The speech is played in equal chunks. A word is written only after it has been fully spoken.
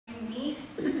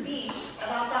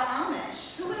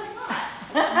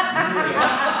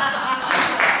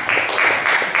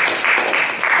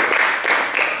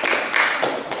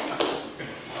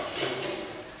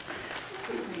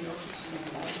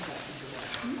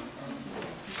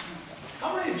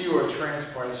How many of you are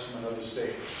transplants from another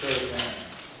state? Show of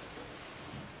hands.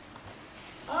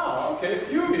 Oh, okay, a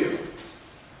few of you.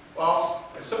 Well,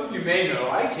 as some of you may know,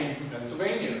 I came from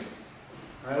Pennsylvania.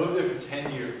 I lived there for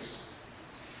 10 years.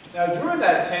 Now, during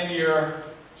that 10-year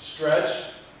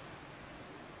stretch,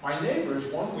 my neighbors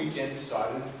one weekend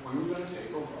decided we were going to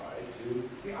take a ride to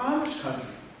the Amish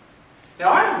country.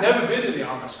 Now, I've never been to the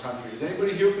Amish country. Has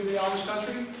anybody here been to the Amish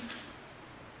country?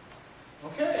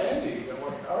 Okay, Andy.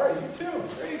 All right, you too.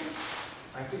 Great.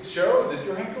 I think Cheryl, did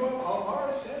your hand go up? Oh, all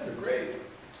right, Sandra, great.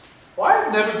 Well,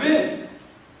 I've never been.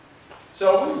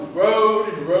 So we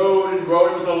rode and rode and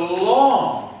rode. It was a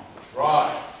long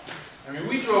drive. I mean,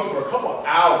 we drove for a couple of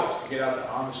hours to get out to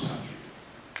Amish country.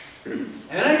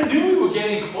 And I knew we were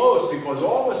getting close because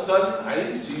all of a sudden I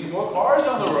didn't see any more cars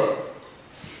on the road.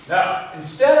 Now,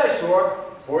 instead I saw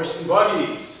horse and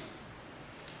buggies.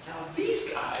 Now, these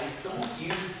guys don't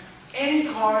use any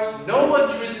cars, no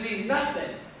electricity,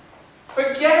 nothing.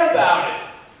 Forget about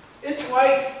it. It's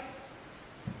like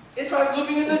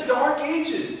living in the Dark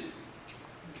Ages.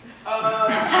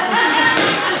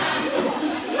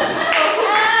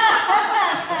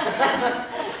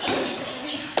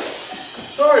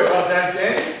 Sorry about that,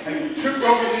 gang. I tripped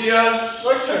over the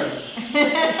right turn.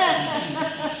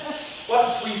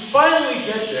 But we finally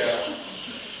get there,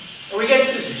 and we get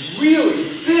to this really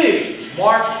big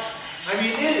market. I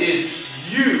mean, it is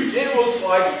huge. It looks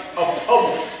like a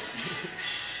Publix.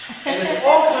 And there's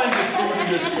all kinds of food in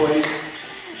this place.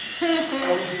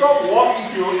 And we start walking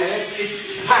through, and it's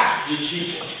packed with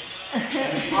people.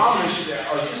 And the Amish there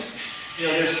are just,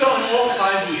 they're selling all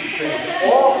kinds of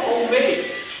things, all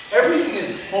homemade. Everything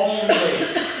is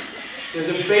homemade. There's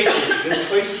a bakery, there's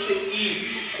places to eat.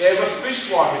 They have a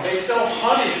fish market, they sell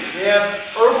honey, they have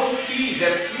herbal teas, they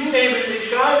have, you name it, they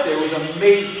got it there. It was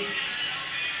amazing.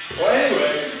 Well,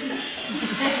 anyway,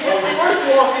 when we first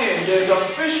walk in, there's a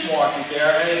fish market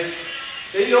there, and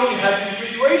they don't even have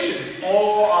refrigeration. It's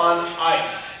all on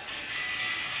ice.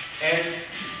 And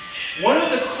one of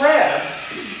the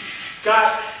crabs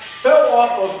fell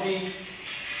off of the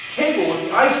table with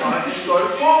the ice on it and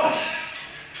started falling.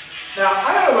 Now,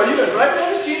 I don't know about you guys, but I've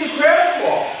never seen a crab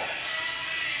fall.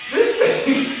 This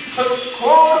thing is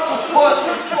crawling across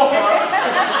the floor,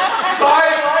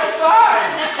 side by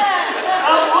side.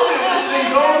 I'm looking at this thing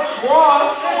go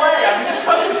across the way. I mean, there's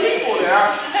tons of people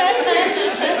there. This thing is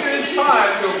just taking its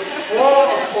time to crawl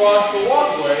across the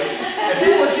walkway, and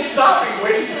people are just stopping,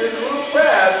 waiting for this little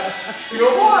crab to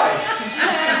go by.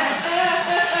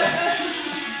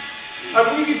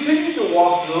 We continued to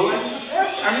walk through,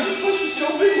 and this place was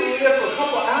so big, we were there for a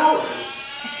couple of hours.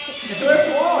 And so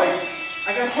after a while,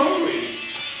 I got hungry.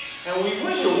 And we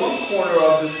went to one corner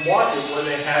of this market where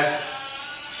they had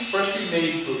freshly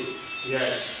made food. We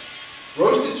had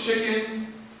roasted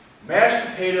chicken, mashed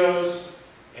potatoes,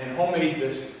 and homemade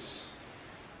biscuits.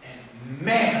 And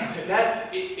man,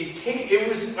 it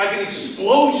was like an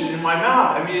explosion in my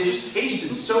mouth. I mean, it just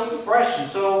tasted so fresh and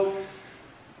so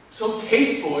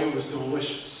tasteful. It was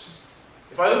delicious.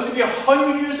 If I live to be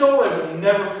 100 years old, I will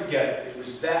never forget it. It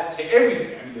was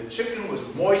everything. I mean, the chicken was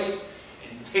moist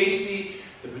and tasty.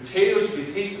 The potatoes, you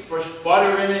could taste the fresh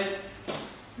butter in it.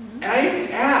 And I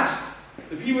even asked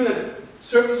the people that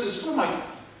served this food, I'm like,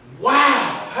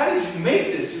 wow, how did you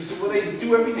make this? He said, well, they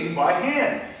do everything by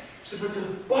hand. He said, but the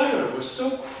butter was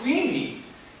so creamy. He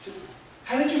said,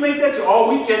 how did you make that? So,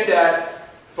 oh, we get that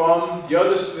from the other,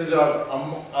 there's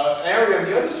an area on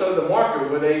the other side of the market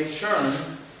where they churn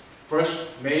fresh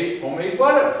made homemade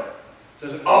butter.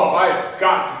 Says, oh, I've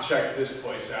got to check this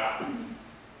place out.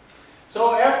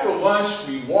 So after lunch,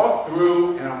 we walk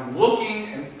through, and I'm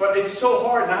looking, but it's so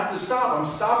hard not to stop. I'm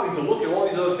stopping to look at all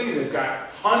these other things. They've got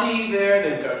honey there,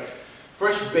 they've got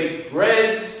fresh baked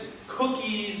breads,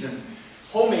 cookies, and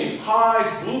homemade pies,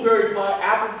 blueberry pie,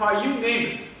 apple pie, you name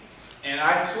it. And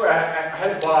I swear, I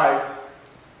had to buy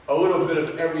a little bit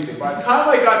of everything. By the time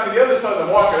I got to the other side of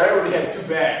the market, I already had 2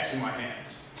 bags in my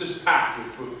hands, just packed with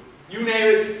food. You name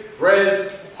it,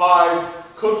 bread, pies,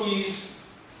 cookies,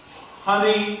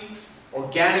 honey,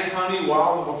 organic honey,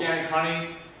 wild organic honey.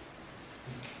 And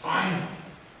finally,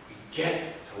 we get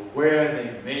to where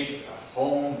they make the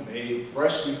homemade,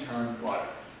 freshly turned butter.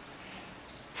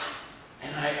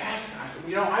 And I asked them, I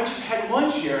said, I just had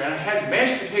lunch here, and I had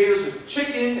mashed potatoes with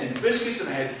chicken and biscuits, and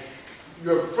I had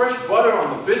your fresh butter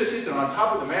on the biscuits and on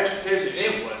top of the mashed potatoes, and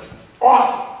it was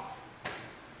awesome.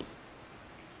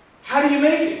 How do you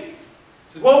make it? I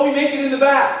said, well, we make it in the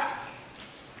back.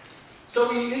 So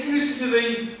he introduced me to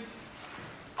the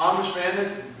Amish man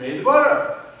that made the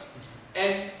butter.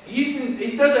 And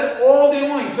he does that all day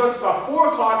long. He starts about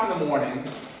 4 o'clock in the morning,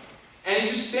 and he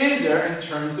just stands there and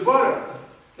turns the butter.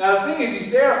 Now the thing is,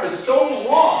 he's there for so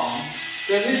long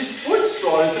that his foot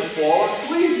started to fall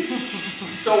asleep.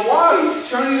 So while he's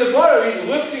turning the butter, he's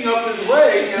lifting up his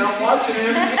legs, and I'm watching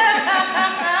him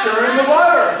churning the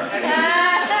butter. And he's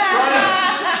trying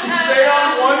to stay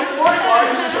on one foot while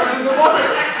he's churning the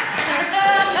butter.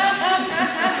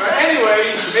 But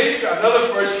anyway, he made another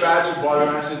first batch of butter,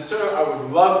 and I said, "Sir, I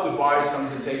would love to buy some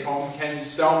to take home. Can you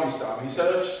sell me some?" He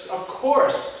said, "Of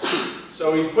course."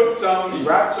 So he put some, he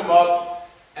wrapped some up,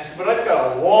 and I said, "But I've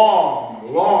got a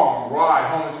long, long ride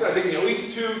home. It's going to take me at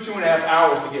least 2.5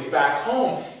 hours to get back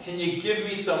home. Can you give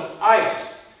me some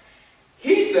ice?"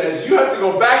 He says, "You have to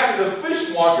go back to the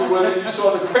fish market where you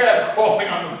saw the crab crawling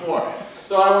on the floor."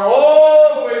 So I went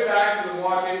all the way back to the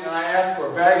market, and I asked for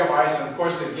a bag of ice, and of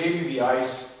course they gave me the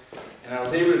ice. And I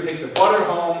was able to take the butter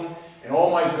home and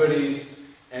all my goodies,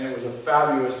 and it was a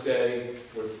fabulous day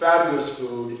with fabulous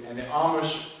food. And the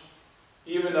Amish,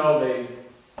 even though they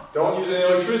don't use any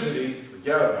electricity,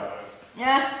 forget about it.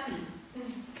 Yeah.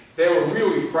 They were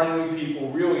really friendly people,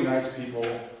 really nice people,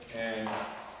 and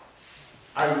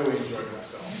I really enjoyed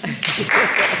myself.